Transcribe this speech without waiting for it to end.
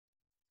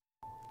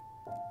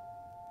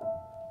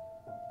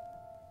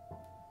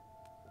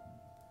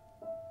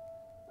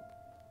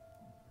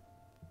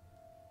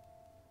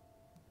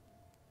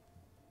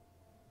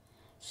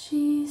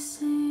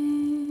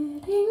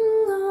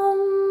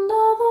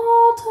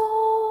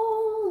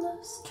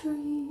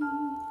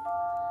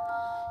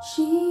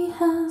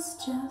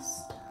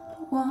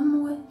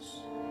one wish.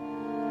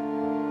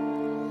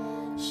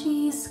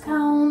 She's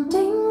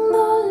counting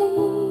the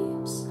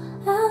leaves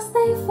as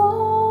they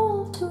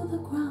fall to the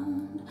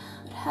ground,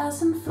 but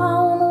hasn't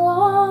found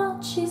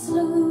what she's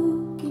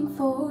looking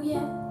for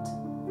yet.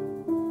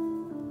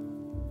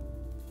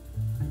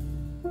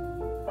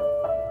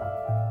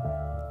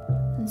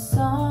 And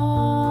sometimes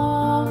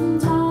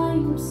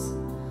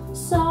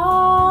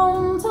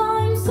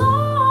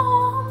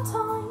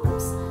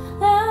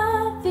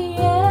at the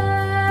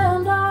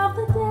end of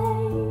the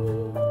day,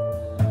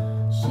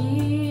 she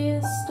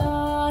is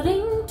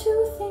starting to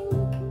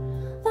think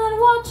that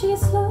what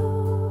she's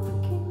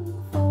looking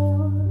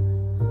for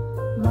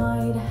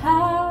might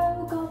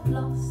have got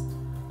lost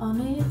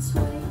on its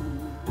way.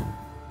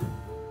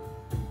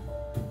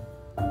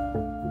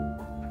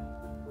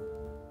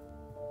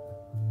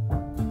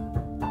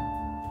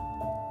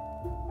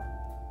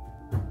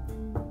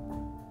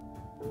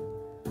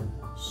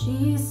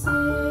 She's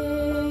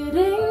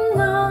sitting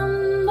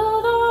under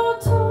the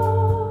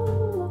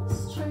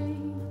tallest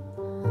tree.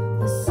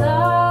 The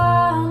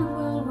sun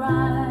will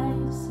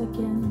rise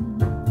again.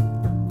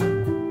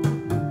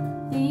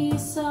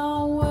 These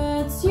are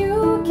words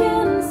you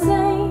can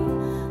say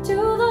to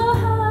the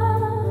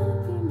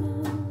happy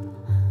man,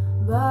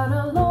 but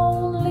a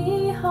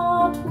lonely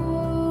heart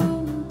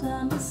won't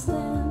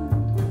understand.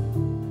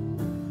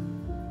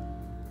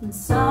 And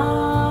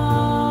sometimes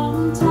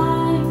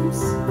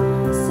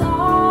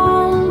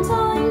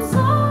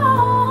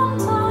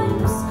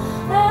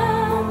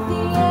at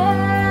the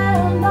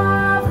end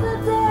of the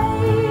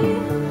day,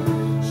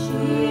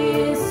 she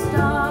is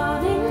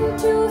starting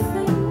to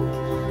think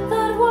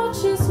that what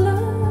she's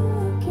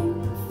looking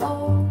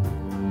for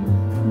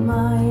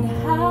might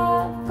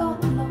have got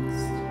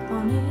lost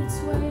on its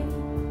way.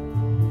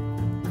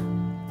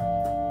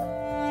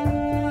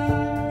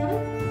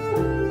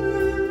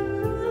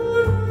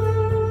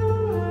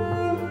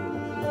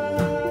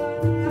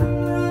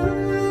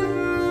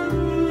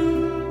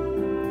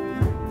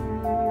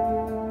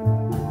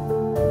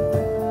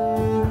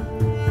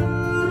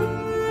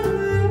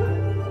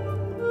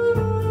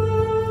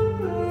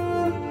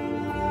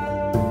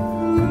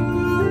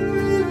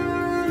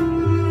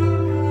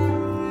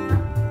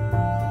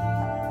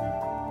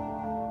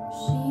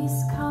 She's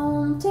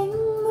counting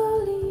the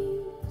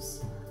leaves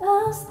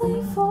as they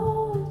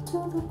fall to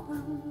the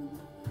ground.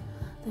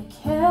 There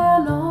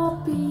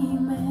cannot be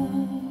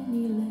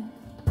many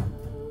left.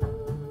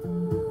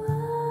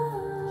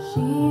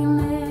 She